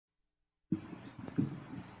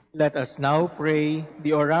Let us now pray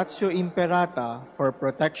the Oratio Imperata for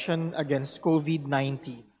protection against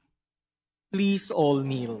COVID-19. Please all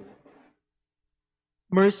kneel.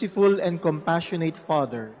 Merciful and compassionate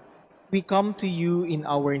Father, we come to you in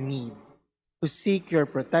our need to seek your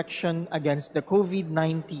protection against the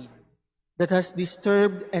COVID-19 that has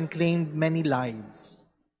disturbed and claimed many lives.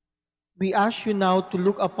 We ask you now to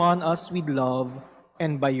look upon us with love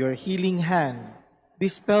and by your healing hand,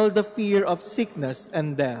 dispel the fear of sickness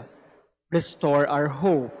and death, restore our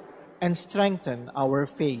hope, and strengthen our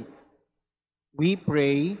faith. We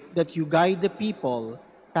pray that you guide the people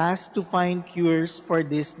tasked to find cures for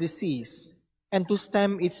this disease and to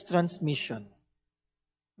stem its transmission.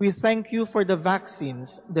 We thank you for the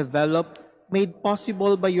vaccines developed, made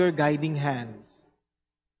possible by your guiding hands.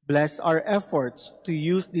 Bless our efforts to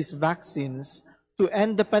use these vaccines to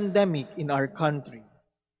end the pandemic in our country.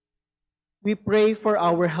 We pray for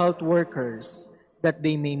our health workers that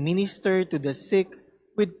they may minister to the sick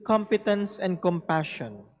with competence and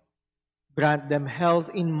compassion. Grant them health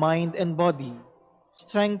in mind and body,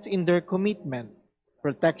 strength in their commitment,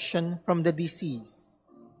 protection from the disease.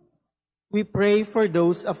 We pray for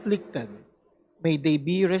those afflicted. May they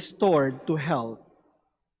be restored to health.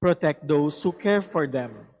 Protect those who care for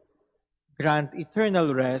them. Grant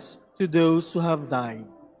eternal rest to those who have died.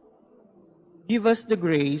 Give us the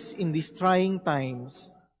grace in these trying times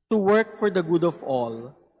to work for the good of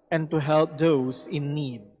all and to help those in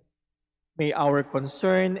need. May our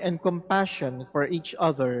concern and compassion for each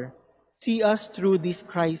other see us through this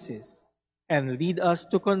crisis and lead us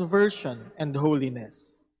to conversion and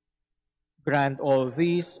holiness. Grant all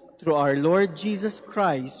this through our Lord Jesus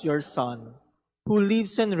Christ, your Son, who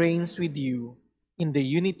lives and reigns with you in the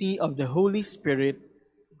unity of the Holy Spirit,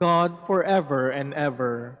 God forever and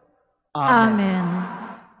ever. Amen.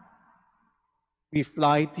 We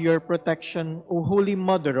fly to your protection, O Holy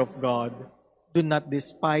Mother of God. Do not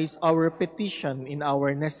despise our petition in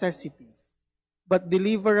our necessities, but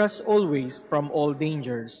deliver us always from all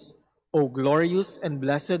dangers, O glorious and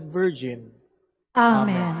blessed Virgin.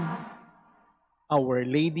 Amen. Our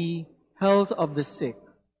Lady, health of the sick.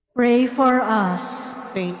 Pray for us.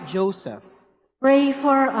 Saint Joseph. Pray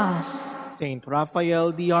for us. Saint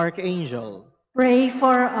Raphael the Archangel. Pray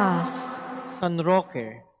for us. San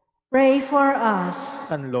Roque. Pray for us.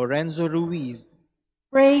 San Lorenzo Ruiz.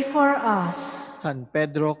 Pray for us. San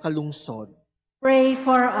Pedro Calungsod. Pray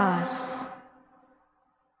for us.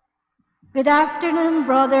 Good afternoon,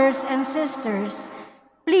 brothers and sisters.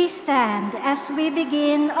 Please stand as we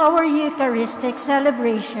begin our Eucharistic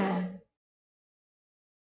celebration.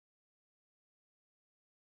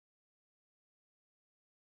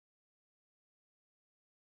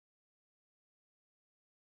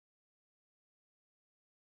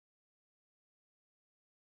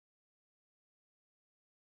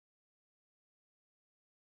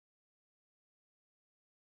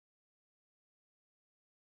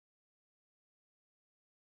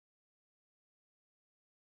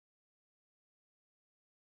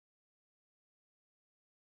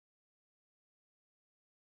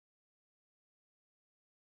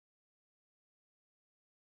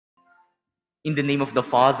 In the name of the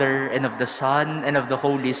Father, and of the Son, and of the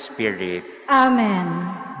Holy Spirit.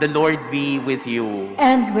 Amen. The Lord be with you.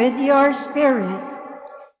 And with your spirit.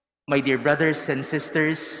 My dear brothers and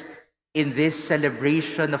sisters, in this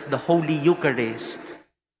celebration of the Holy Eucharist,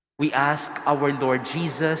 we ask our Lord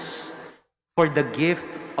Jesus for the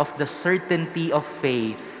gift of the certainty of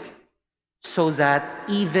faith, so that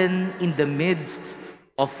even in the midst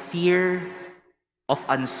of fear, of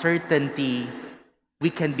uncertainty, we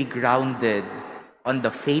can be grounded on the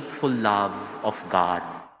faithful love of God.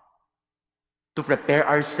 To prepare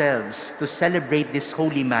ourselves to celebrate this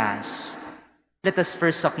Holy Mass, let us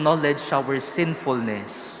first acknowledge our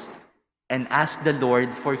sinfulness and ask the Lord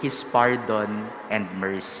for His pardon and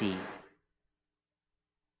mercy.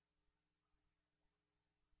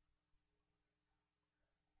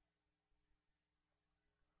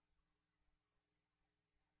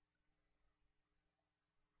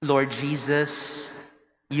 Lord Jesus,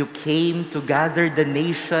 you came to gather the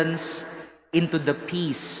nations into the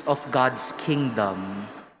peace of God's kingdom.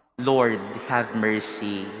 Lord, have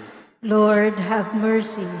mercy. Lord, have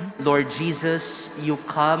mercy. Lord Jesus, you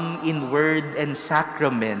come in word and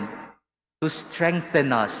sacrament to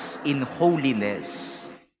strengthen us in holiness.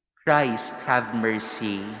 Christ, have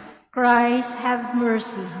mercy. Christ, have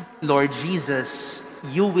mercy. Lord Jesus,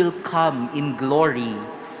 you will come in glory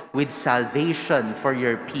with salvation for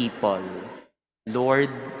your people. Lord,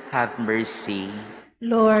 have mercy.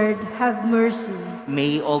 Lord, have mercy.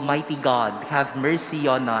 May Almighty God have mercy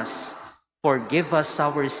on us, forgive us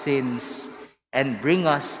our sins, and bring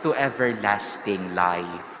us to everlasting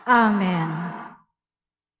life. Amen.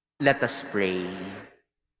 Let us pray.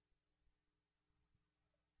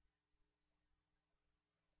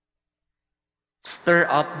 Stir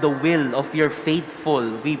up the will of your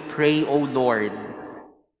faithful, we pray, O Lord,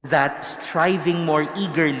 that striving more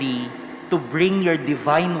eagerly to bring your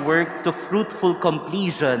divine work to fruitful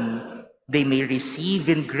completion, they may receive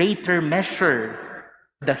in greater measure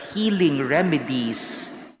the healing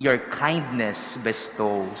remedies your kindness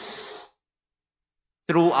bestows.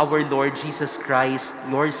 Through our Lord Jesus Christ,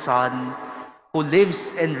 your Son, who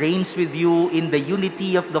lives and reigns with you in the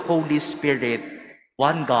unity of the Holy Spirit,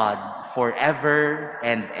 one God, forever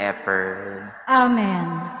and ever. Amen.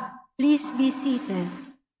 Please be seated.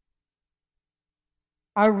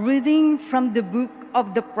 A reading from the book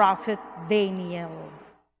of the prophet Daniel.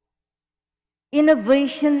 In a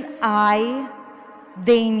vision I,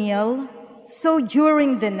 Daniel, saw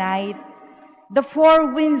during the night the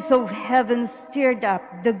four winds of heaven stirred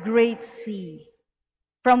up the great sea,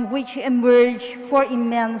 from which emerged four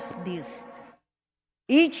immense beasts,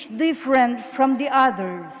 each different from the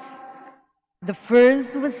others. The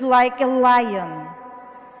first was like a lion,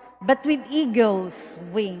 but with eagle's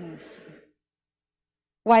wings.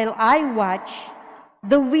 While I watched,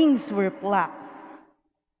 the wings were plucked.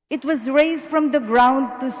 It was raised from the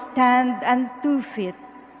ground to stand on 2 feet,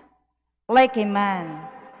 like a man,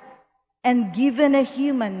 and given a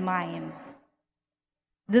human mind.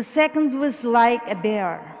 The second was like a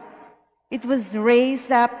bear. It was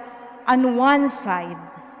raised up on one side,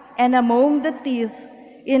 and among the teeth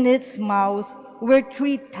in its mouth were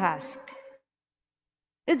 3 tusks.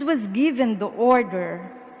 It was given the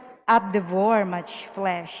order, "Devour much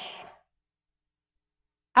flesh."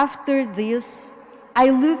 After this, I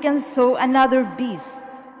looked and saw another beast,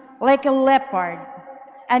 like a leopard,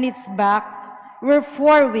 and its back were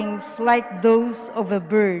 4 wings like those of a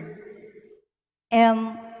bird,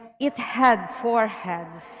 and it had 4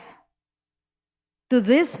 heads. To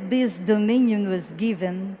this beast dominion was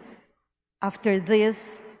given. After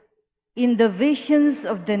this, in the visions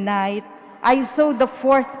of the night, I saw the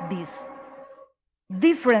 4th beast,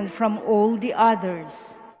 different from all the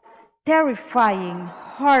others, terrifying,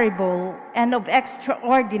 horrible, and of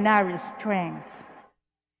extraordinary strength.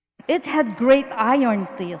 It had great iron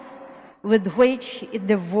teeth, with which it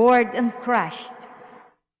devoured and crushed,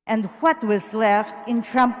 and what was left it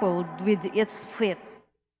trampled with its feet.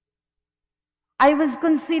 I was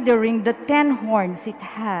considering the 10 horns it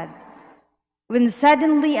had, when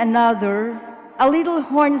suddenly another, a little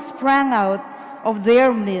horn sprang out of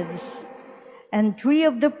their midst, and 3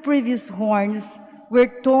 of the previous horns were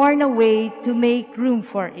torn away to make room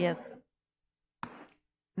for it.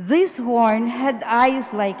 This horn had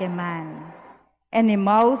eyes like a man, and a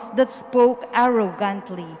mouth that spoke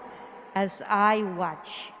arrogantly as I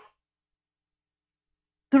watched.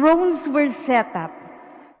 Thrones were set up,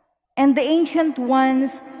 and the Ancient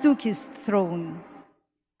Ones took his throne.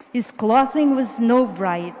 His clothing was snow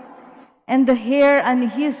bright, and the hair on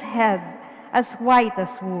his head as white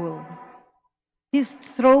as wool. His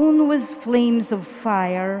throne was flames of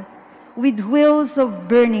fire, with wheels of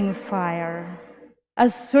burning fire. A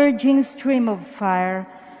surging stream of fire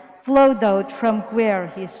flowed out from where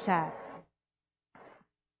he sat.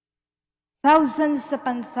 Thousands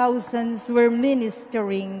upon thousands were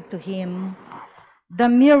ministering to him. The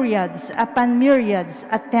myriads upon myriads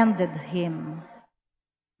attended him.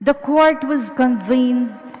 The court was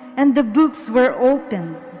convened, and the books were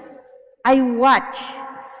opened. I watched,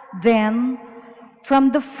 then,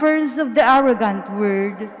 from the first of the arrogant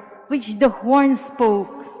word which the horn spoke,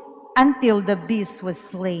 until the beast was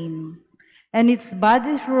slain, and its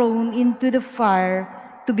body thrown into the fire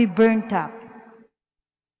to be burnt up.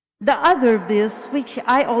 The other beasts, which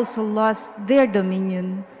I also lost their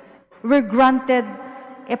dominion, were granted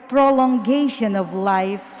a prolongation of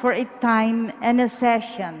life for a time and a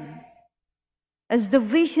season. As the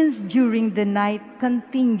visions during the night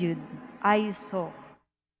continued, I saw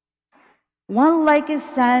one like a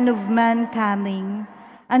son of man coming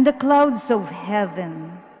on the clouds of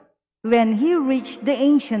heaven. When he reached the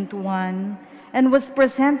Ancient One and was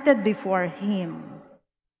presented before him,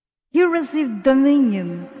 he received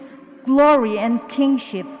dominion, glory, and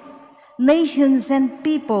kingship. Nations and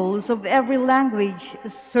peoples of every language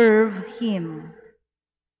serve him.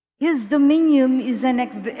 His dominion is an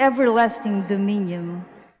everlasting dominion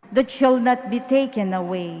that shall not be taken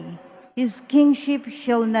away. His kingship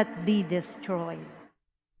shall not be destroyed.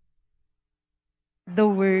 The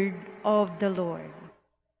word of the Lord.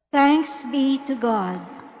 Thanks be to God.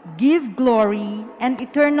 Give glory and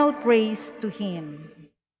eternal praise to him.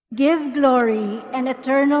 Give glory and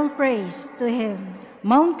eternal praise to him.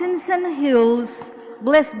 Mountains and hills,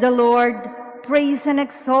 bless the Lord, praise and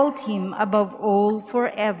exalt him above all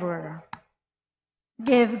forever.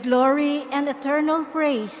 Give glory and eternal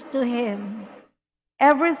praise to him.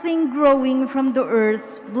 Everything growing from the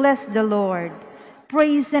earth, bless the Lord,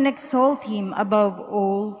 praise and exalt him above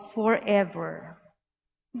all forever.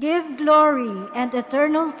 Give glory and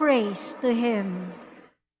eternal praise to him.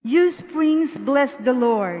 You springs, bless the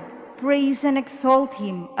Lord, praise and exalt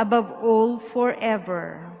him above all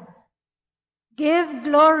forever. Give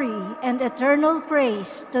glory and eternal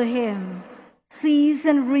praise to him. Seas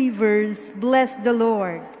and rivers, bless the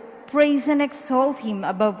Lord, praise and exalt him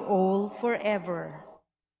above all forever.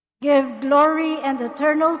 Give glory and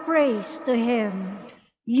eternal praise to him.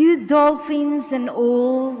 You dolphins and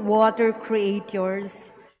all water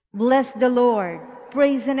creatures, bless the Lord,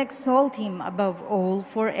 praise and exalt him above all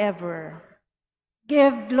forever.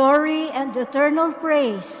 Give glory and eternal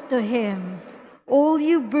praise to him. All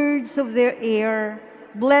you birds of the air,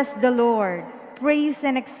 bless the Lord, praise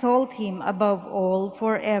and exalt him above all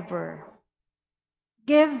forever.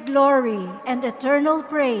 Give glory and eternal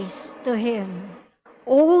praise to him.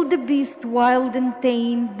 All the beasts wild and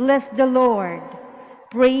tame, bless the Lord,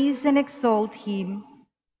 praise and exalt him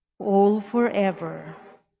all forever.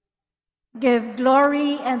 Give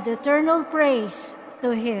glory and eternal praise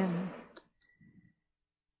to him.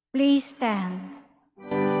 Please stand.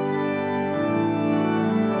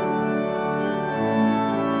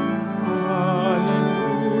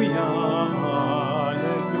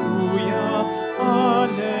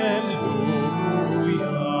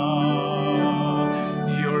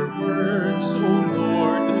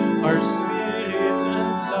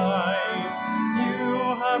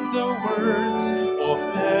 The words of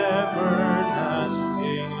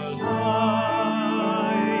everlasting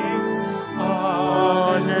life.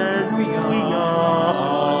 Alleluia,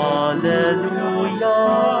 alleluia,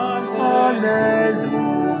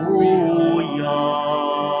 alleluia.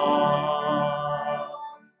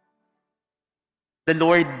 The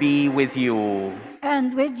Lord be with you.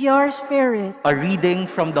 And with your spirit. A reading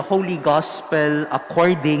from the Holy Gospel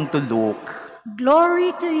according to Luke.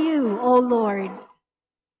 Glory to you, O Lord.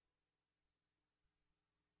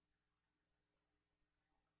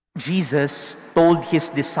 Jesus told his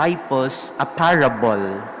disciples a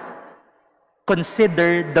parable.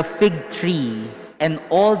 Consider the fig tree and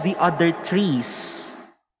all the other trees.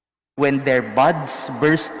 When their buds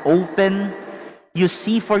burst open, you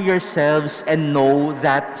see for yourselves and know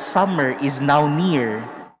that summer is now near.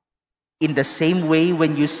 In the same way,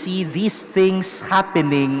 when you see these things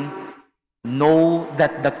happening, know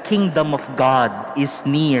that the kingdom of God is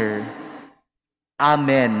near.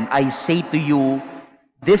 Amen. I say to you,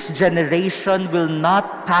 this generation will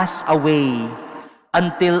not pass away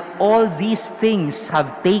until all these things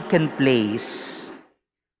have taken place.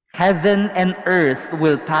 Heaven and earth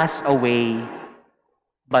will pass away,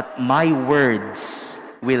 but my words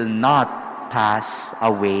will not pass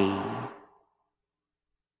away.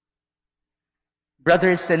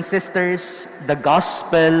 Brothers and sisters, the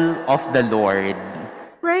Gospel of the Lord.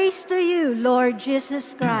 Praise to you, Lord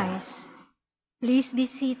Jesus Christ. Please be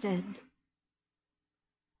seated.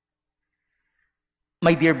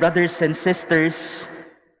 My dear brothers and sisters,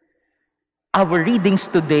 our readings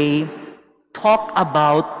today talk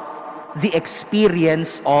about the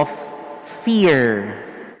experience of fear.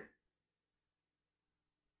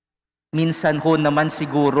 Minsan ho naman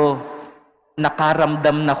siguro,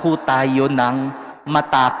 nakaramdam na ho tayo ng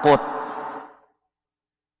matakot.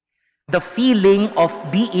 The feeling of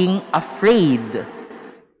being afraid,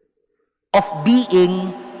 of being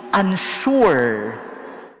unsure,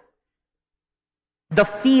 the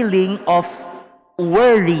feeling of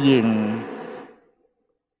worrying.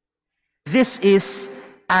 This is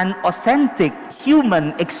an authentic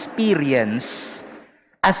human experience,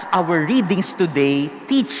 as our readings today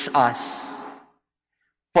teach us.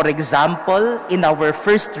 For example, in our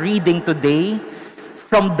first reading today,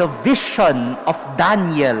 from the vision of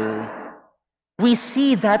Daniel, we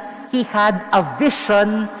see that he had a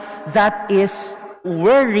vision that is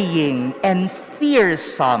worrying and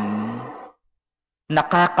fearsome.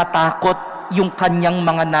 Nakakatakot yung kanyang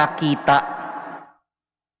mga nakita.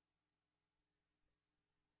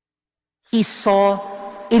 He saw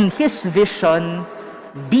in his vision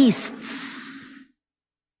beasts,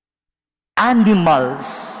 animals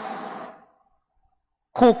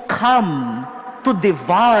who come to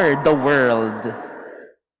devour the world.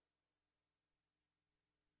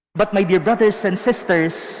 But my dear brothers and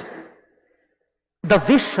sisters, the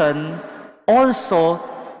vision also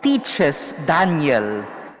teaches Daniel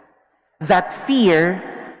that fear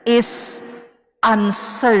is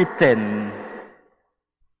uncertain.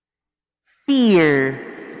 Fear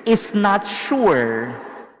is not sure.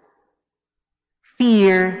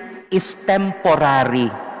 Fear is temporary.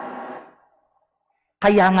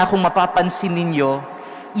 Kaya nga kung mapapansin ninyo,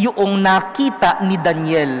 yung nakita ni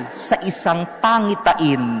Daniel sa isang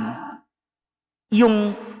pangitain,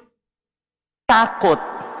 yung takot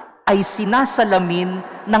ay sinasalamin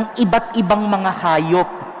ng iba't ibang mga hayop.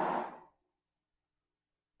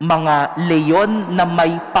 Mga leon na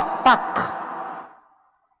may pakpak,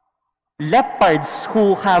 leopards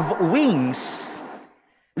who have wings.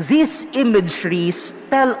 These imageries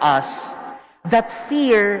tell us that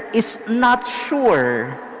fear is not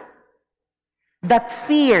sure, that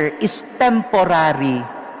fear is temporary,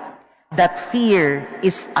 that fear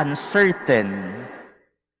is uncertain.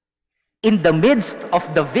 In the midst of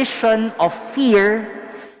the vision of fear,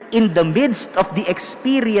 in the midst of the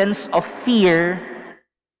experience of fear,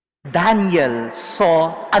 Daniel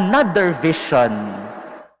saw another vision,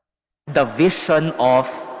 the vision of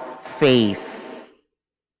faith.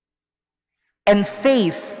 And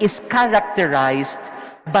faith is characterized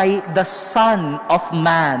by the Son of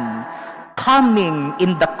Man coming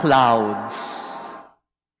in the clouds.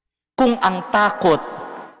 Kung ang takot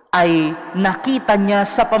ay nakita niya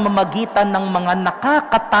sa pamamagitan ng mga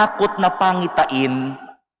nakakatakot na pangitain,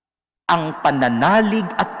 ang pananalig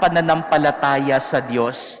at pananampalataya sa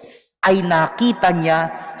Diyos ay nakita niya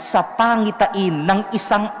sa pangitain ng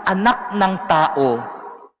isang anak ng tao,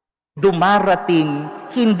 dumarating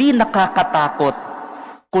hindi nakakatakot,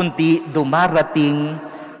 kundi dumarating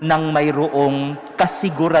ng mayroong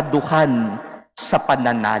kasiguraduhan sa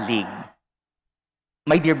pananalig.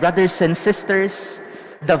 My dear brothers and sisters,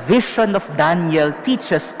 the vision of Daniel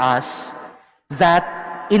teaches us that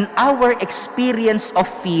in our experience of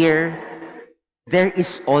fear, there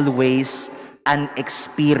is always an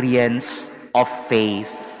experience of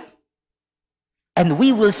faith. And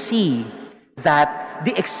we will see that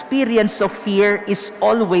the experience of fear is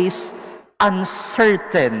always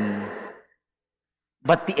uncertain,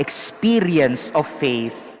 but the experience of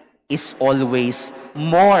faith is always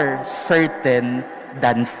more certain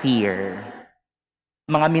than fear.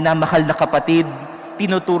 Mga minamahal na kapatid,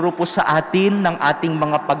 tinuturo po sa atin ng ating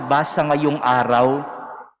mga pagbasa ngayong araw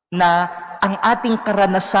na ang ating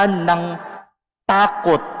karanasan ng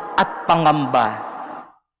takot at pangamba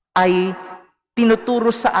ay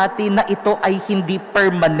tinuturo sa atin na ito ay hindi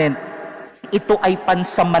permanent, ito ay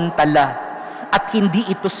pansamantala at hindi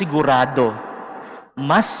ito sigurado.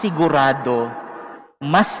 Mas sigurado,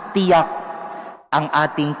 mas tiyak ang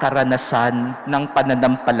ating karanasan ng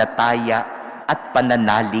pananampalataya at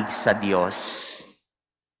pananalig sa Diyos.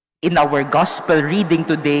 In our gospel reading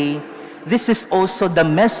today, this is also the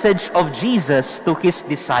message of Jesus to His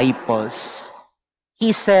disciples.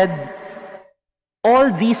 He said, "All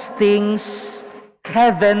these things,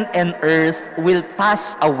 heaven and earth will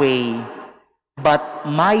pass away, but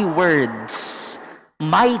my words,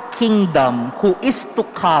 my kingdom who is to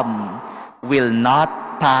come, will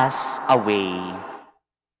not pass away."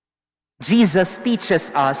 Jesus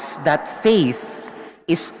teaches us that faith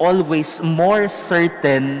is always more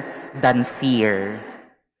certain than fear.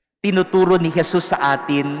 Tinuturo ni Jesus sa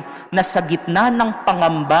atin na sa gitna ng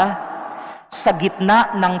pangamba, sa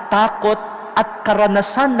gitna ng takot at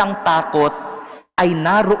karanasan ng takot, ay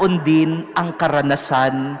naroon din ang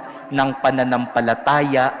karanasan ng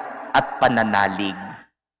pananampalataya at pananalig.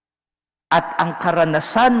 At ang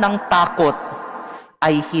karanasan ng takot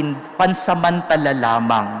ay pansamantala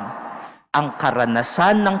lamang. Ang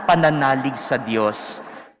karanasan ng pananalig sa Diyos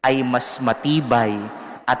ay mas matibay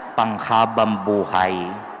at panghabang buhay.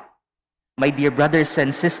 My dear brothers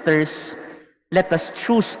and sisters, let us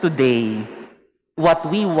choose today what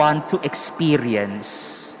we want to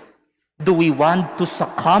experience. Do we want to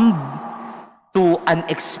succumb to an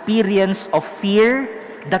experience of fear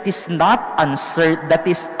that is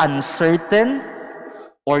uncertain,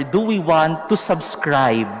 or do we want to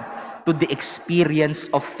subscribe to the experience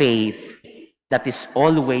of faith that is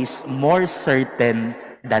always more certain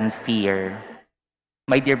than fear?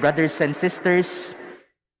 My dear brothers and sisters,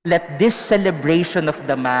 let this celebration of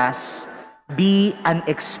the Mass be an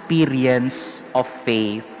experience of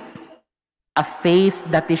faith. A faith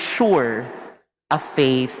that is sure, a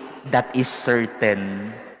faith that is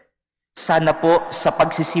certain. Sana po sa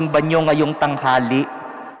pagsisimba nyo ngayong tanghali,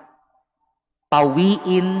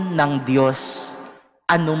 pawiin ng Diyos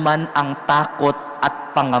anuman ang takot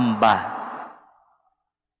at pangamba.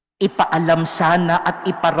 Ipaalam sana at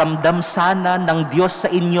iparamdam sana ng Diyos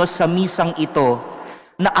sa inyo sa misang ito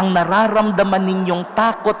na ang nararamdaman ninyong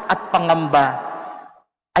takot at pangamba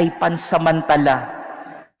ay pansamantala,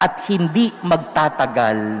 at hindi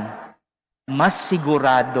magtatagal, mas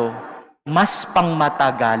sigurado, mas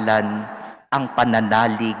pangmatagalan ang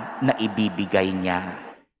pananalig na ibibigay niya.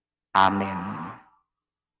 Amen.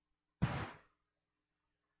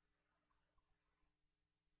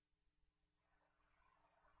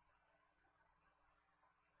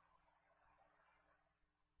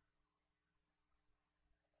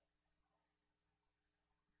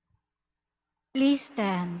 Please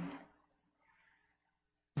stand.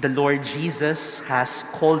 The Lord Jesus has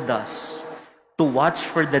called us to watch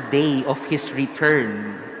for the day of His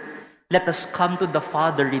return. Let us come to the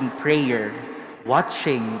Father in prayer,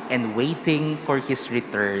 watching and waiting for His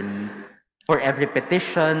return. For every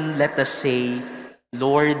petition, let us say,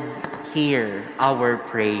 Lord, hear our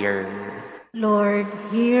prayer. Lord,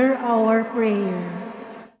 hear our prayer.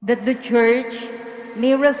 That the Church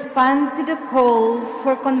may respond to the call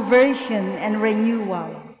for conversion and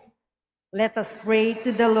renewal. Let us pray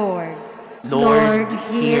to the Lord. Lord,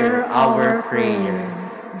 hear our prayer.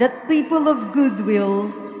 That people of goodwill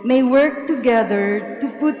may work together to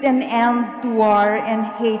put an end to war and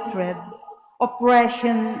hatred,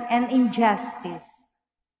 oppression and injustice.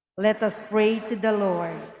 Let us pray to the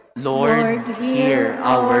Lord. Lord, hear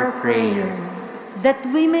our prayer. That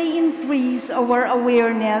we may increase our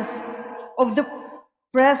awareness of the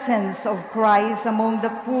presence of Christ among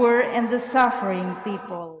the poor and the suffering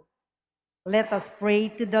people. Let us pray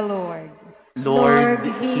to the Lord. Lord,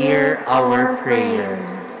 hear our prayer.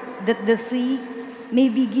 That the sick may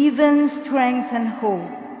be given strength and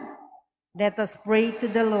hope. Let us pray to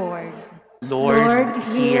the Lord. Lord,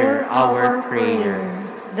 hear our prayer.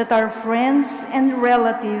 That our friends and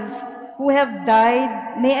relatives who have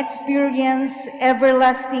died may experience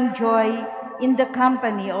everlasting joy in the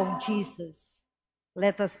company of Jesus.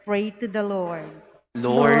 Let us pray to the Lord.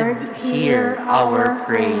 Lord, hear our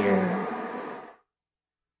prayer.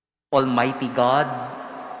 Almighty God,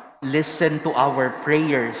 listen to our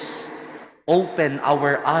prayers. Open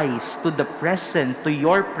our eyes to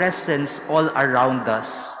your presence all around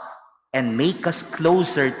us, and make us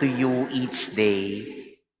closer to you each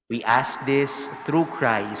day. We ask this through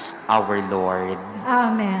Christ our Lord.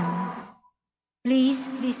 Amen.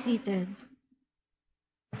 Please be seated.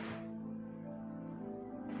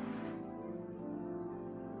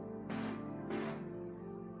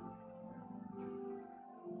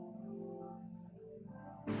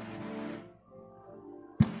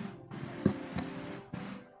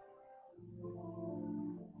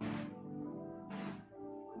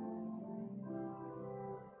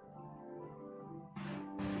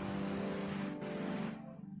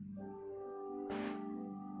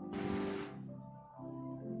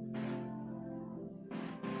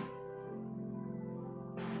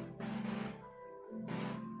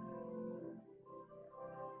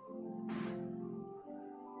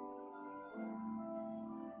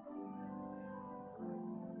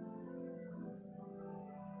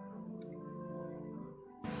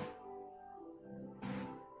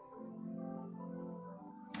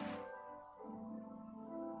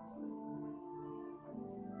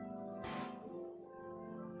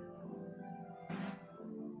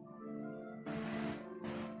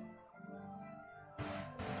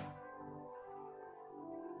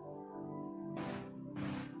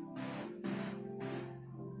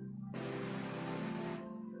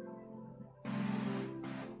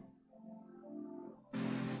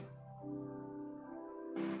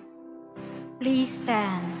 Please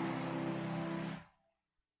stand.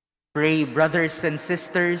 Pray, brothers and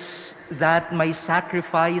sisters, that my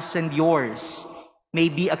sacrifice and yours may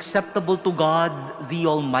be acceptable to God, the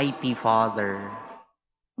Almighty Father.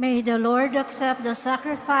 May the Lord accept the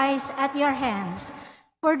sacrifice at your hands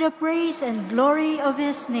for the praise and glory of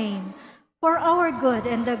His name, for our good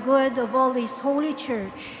and the good of all His holy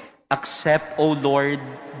Church. Accept, O Lord,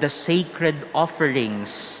 the sacred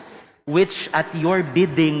offerings, which at your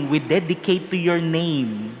bidding we dedicate to your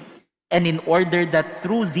name, and in order that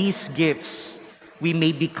through these gifts we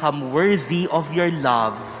may become worthy of your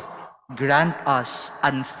love, grant us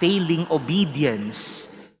unfailing obedience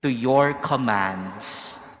to your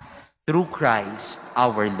commands. Through Christ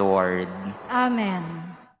our Lord. Amen.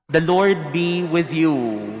 The Lord be with you.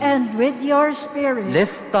 And with your spirit.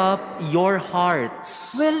 Lift up your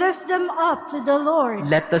hearts. We lift them up to the Lord.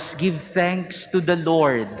 Let us give thanks to the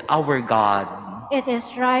Lord our God. It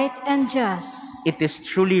is right and just. It is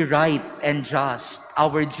truly right and just,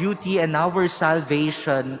 our duty and our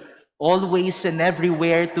salvation, always and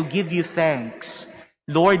everywhere to give you thanks,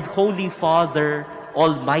 Lord, Holy Father,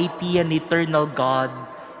 Almighty and eternal God,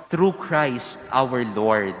 through Christ our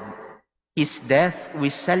Lord. His death we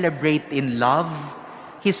celebrate in love,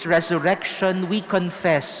 His resurrection we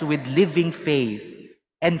confess with living faith,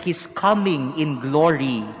 and His coming in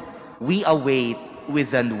glory we await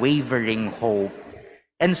with unwavering hope.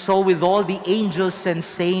 And so with all the angels and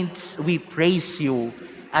saints we praise you,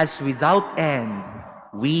 as without end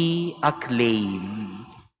we acclaim.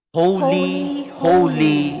 Holy,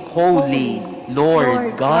 holy, holy,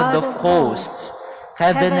 Lord God of hosts,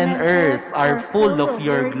 heaven and earth are full of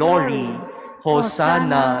your glory.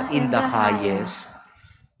 Hosanna in the highest.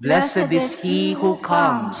 Blessed is he who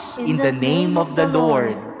comes in the name of the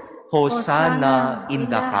Lord. Hosanna in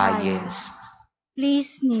the highest.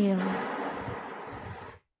 Please kneel.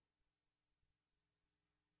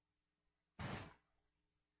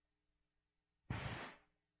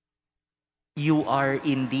 You are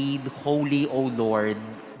indeed holy, O Lord,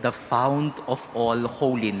 the fount of all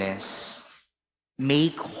holiness.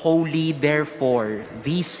 Make holy, therefore,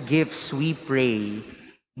 these gifts, we pray,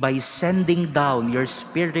 by sending down your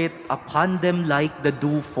Spirit upon them like the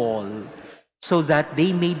dewfall, so that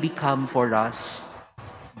they may become for us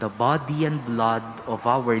the body and blood of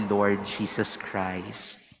our Lord Jesus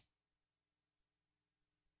Christ.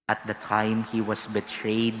 At the time he was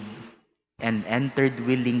betrayed and entered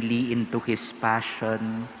willingly into his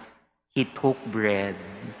passion, he took bread,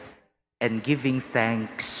 and giving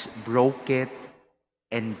thanks, broke it,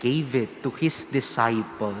 and gave it to his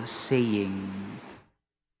disciples, saying,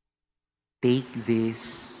 "Take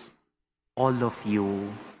this, all of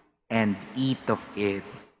you, and eat of it,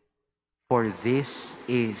 for this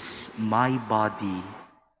is my body,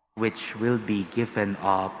 which will be given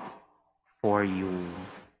up for you."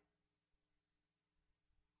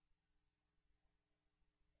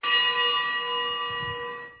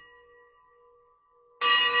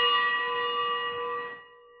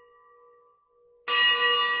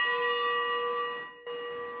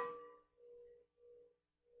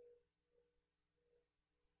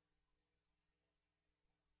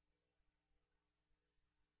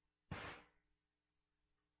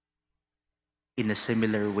 In a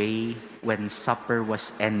similar way, when supper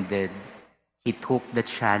was ended, he took the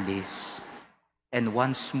chalice, and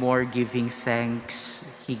once more giving thanks,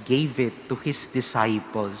 he gave it to his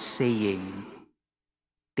disciples, saying,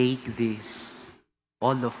 "Take this,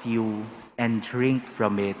 all of you, and drink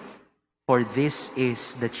from it, for this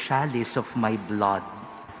is the chalice of my blood,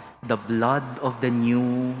 the blood of the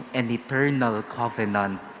new and eternal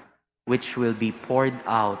covenant, which will be poured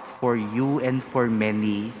out for you and for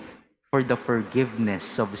many, for the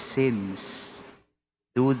forgiveness of sins.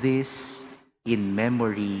 Do this in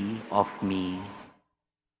memory of me."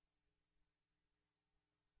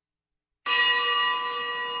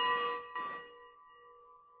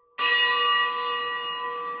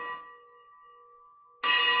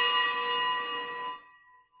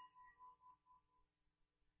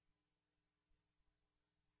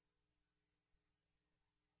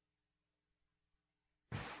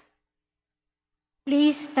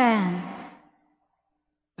 Please stand.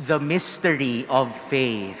 The mystery of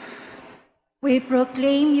faith. We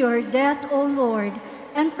proclaim your death, O Lord,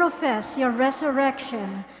 and profess your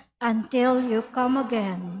resurrection until you come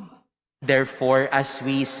again. Therefore, as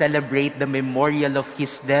we celebrate the memorial of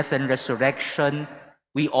his death and resurrection,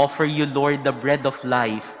 we offer you, Lord, the bread of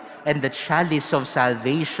life and the chalice of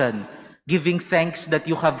salvation, giving thanks that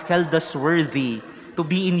you have held us worthy to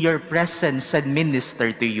be in your presence and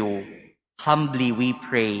minister to you. Humbly we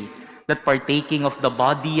pray that partaking of the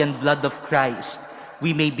body and blood of Christ,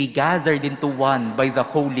 we may be gathered into one by the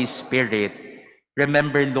Holy Spirit.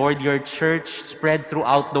 Remember, Lord, your church spread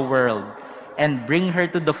throughout the world, and bring her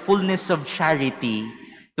to the fullness of charity,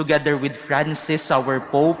 together with Francis, our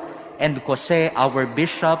Pope, and Jose, our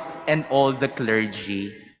Bishop, and all the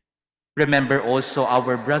clergy. Remember also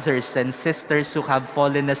our brothers and sisters who have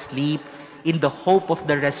fallen asleep in the hope of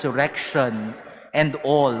the resurrection, and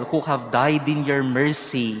all who have died in your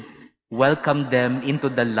mercy. Welcome them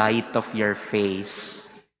into the light of your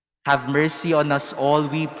face. Have mercy on us all,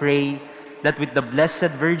 we pray, that with the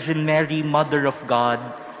Blessed Virgin Mary, Mother of God,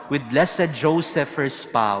 with Blessed Joseph, her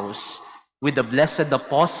spouse, with the blessed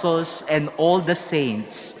apostles and all the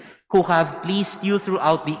saints who have pleased you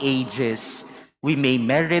throughout the ages, we may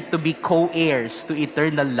merit to be co-heirs to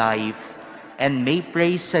eternal life, and may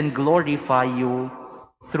praise and glorify you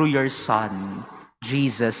through your Son,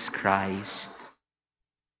 Jesus Christ.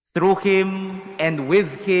 Through him, and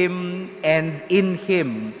with him, and in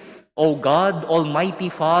him, O God, Almighty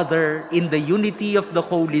Father, in the unity of the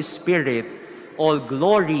Holy Spirit, all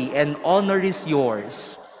glory and honor is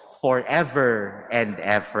yours, forever and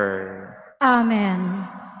ever. Amen.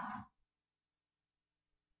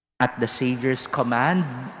 At the Savior's command,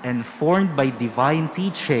 and formed by divine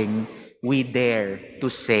teaching, we dare to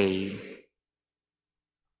say,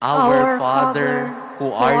 Our Our Father,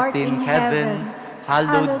 who art in heaven,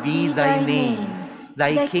 hallowed be thy name.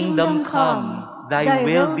 Thy kingdom come, thy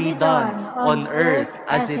will be done on earth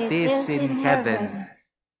as it is in heaven.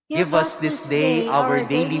 Give us this day our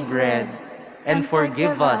daily bread, and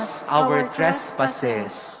forgive us our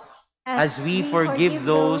trespasses, as we forgive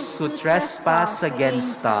those who trespass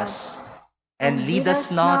against us. And lead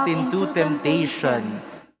us not into temptation,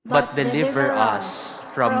 but deliver us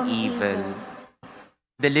from evil.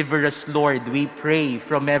 Deliver us, Lord, we pray,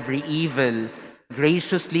 from every evil.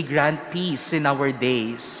 Graciously grant peace in our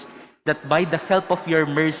days, that by the help of your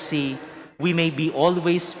mercy, we may be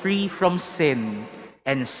always free from sin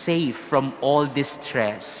and safe from all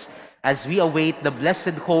distress, as we await the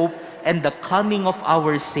blessed hope and the coming of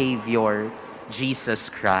our Savior, Jesus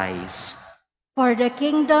Christ. For the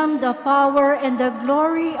kingdom, the power, and the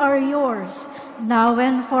glory are yours, now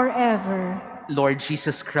and forever. Lord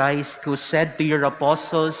Jesus Christ, who said to your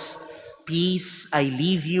apostles, Peace I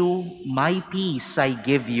leave you, my peace I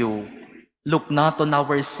give you. Look not on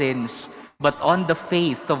our sins, but on the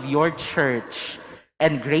faith of your church,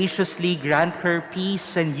 and graciously grant her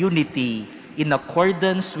peace and unity in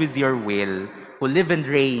accordance with your will, who live and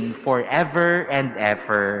reign forever and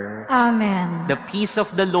ever. Amen. The peace of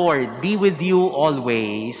the Lord be with you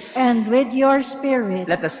always. And with your spirit.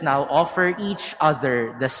 Let us now offer each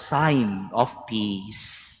other the sign of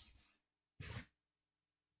peace.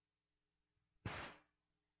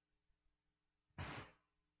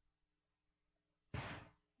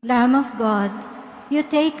 Lamb of God, you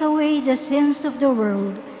take away the sins of the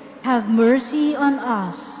world, have mercy on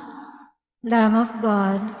us. Lamb of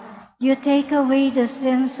God, you take away the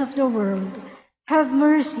sins of the world, have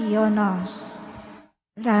mercy on us.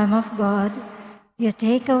 Lamb of God, you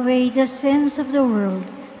take away the sins of the world,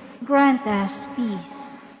 grant us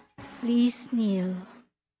peace. Please kneel.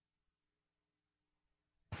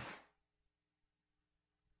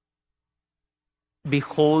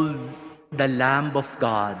 Behold the Lamb of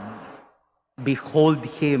God. Behold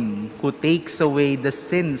him who takes away the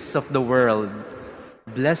sins of the world.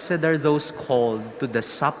 Blessed are those called to the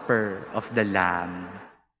supper of the Lamb.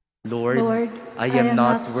 Lord, I am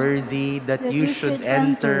not worthy that you should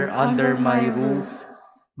enter under my roof,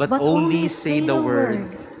 but only say the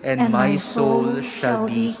word, and my soul shall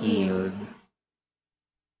be healed.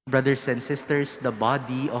 Brothers and sisters, the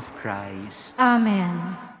body of Christ.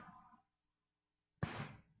 Amen.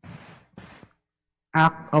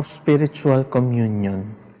 Act of spiritual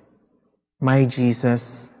communion. My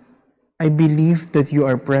Jesus, I believe that you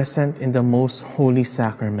are present in the most holy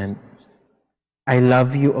sacrament. I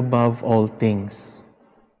love you above all things,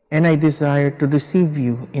 and I desire to receive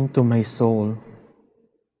you into my soul.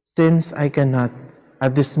 Since I cannot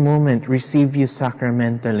at this moment receive you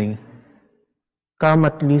sacramentally, come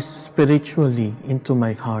at least spiritually into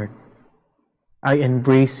my heart. I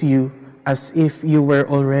embrace you as if you were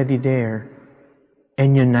already there,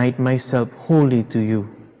 and unite myself wholly to you.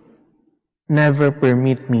 Never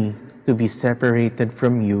permit me to be separated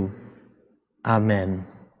from you. Amen.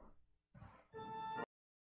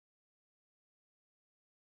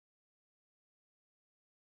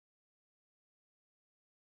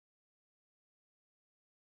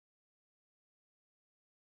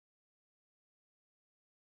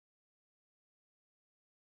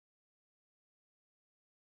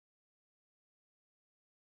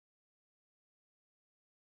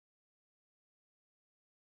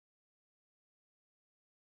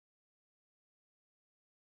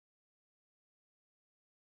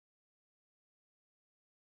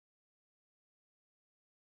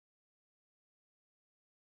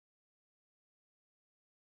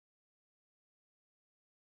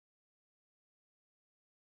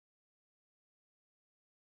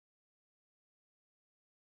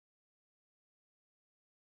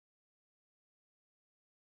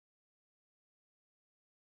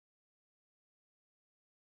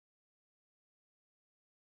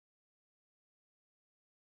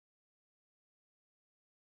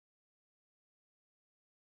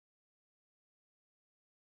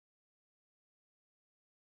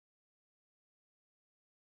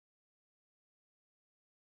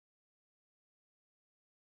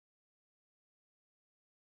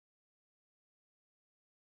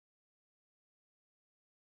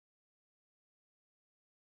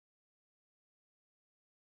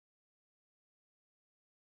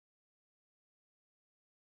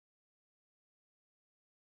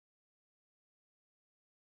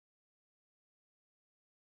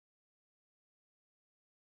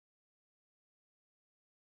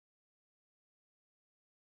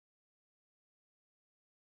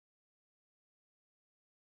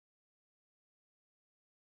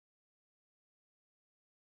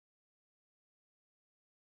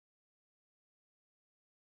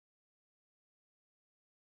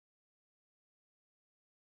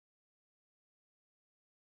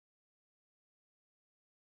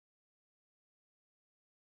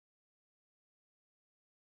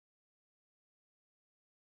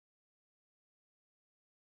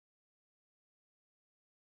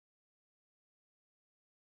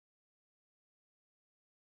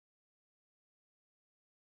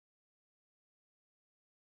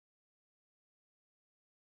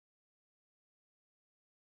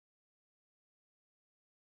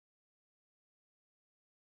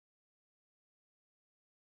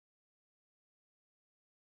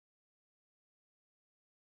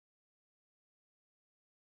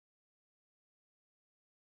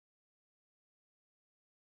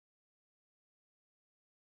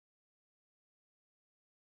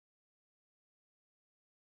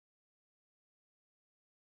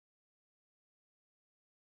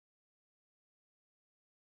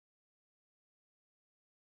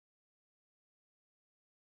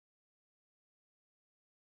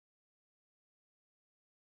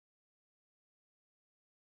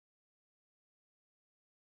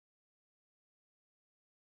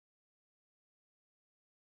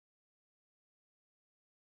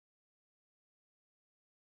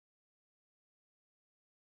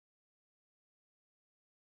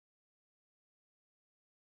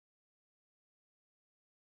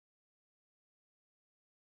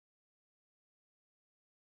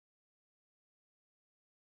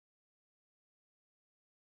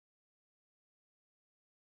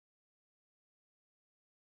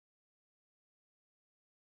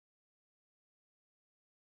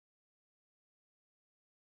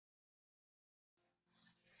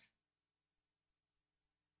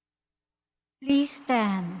 Please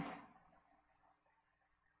stand.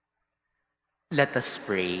 Let us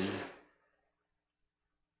pray.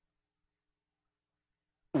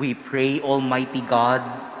 We pray, Almighty God,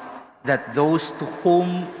 that those to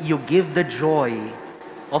whom you give the joy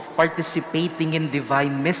of participating in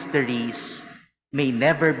divine mysteries may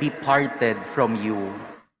never be parted from you.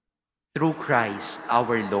 Through Christ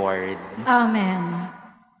our Lord. Amen.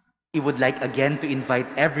 We would like again to invite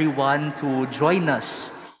everyone to join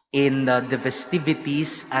us in the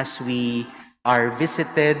festivities as we are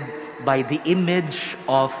visited by the image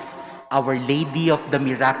of Our Lady of the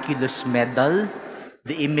Miraculous Medal.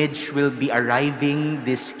 The image will be arriving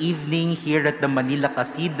this evening here at the Manila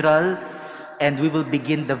Cathedral, and we will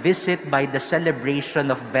begin the visit by the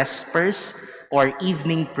celebration of Vespers or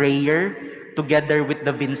evening prayer together with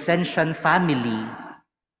the Vincentian family.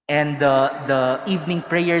 And the evening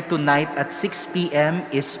prayer tonight at 6 p.m.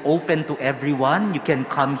 is open to everyone. You can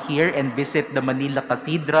come here and visit the Manila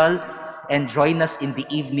Cathedral and join us in the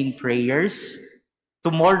evening prayers.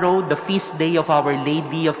 Tomorrow, the feast day of Our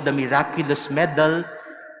Lady of the Miraculous Medal,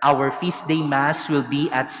 our feast day mass will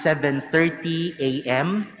be at 7:30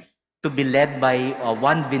 a.m. to be led by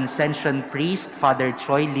one Vincentian priest, Father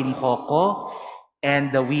Choi Lim Hoko.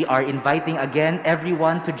 And we are inviting again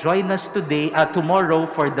everyone to join us tomorrow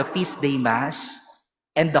for the feast day mass.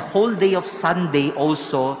 And the whole day of Sunday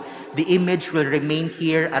also, the image will remain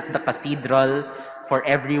here at the cathedral for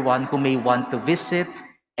everyone who may want to visit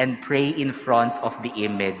and pray in front of the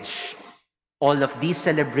image. All of these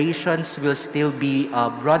celebrations will still be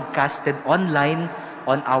broadcasted online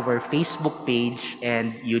on our Facebook page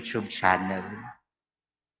and YouTube channel.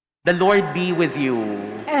 The Lord be with you.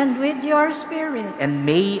 And with your spirit. And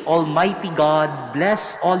may Almighty God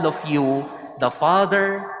bless all of you, the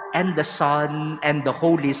Father, and the Son, and the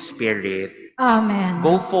Holy Spirit. Amen.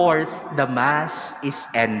 Go forth, the Mass is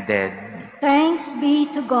ended. Thanks be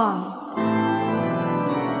to God.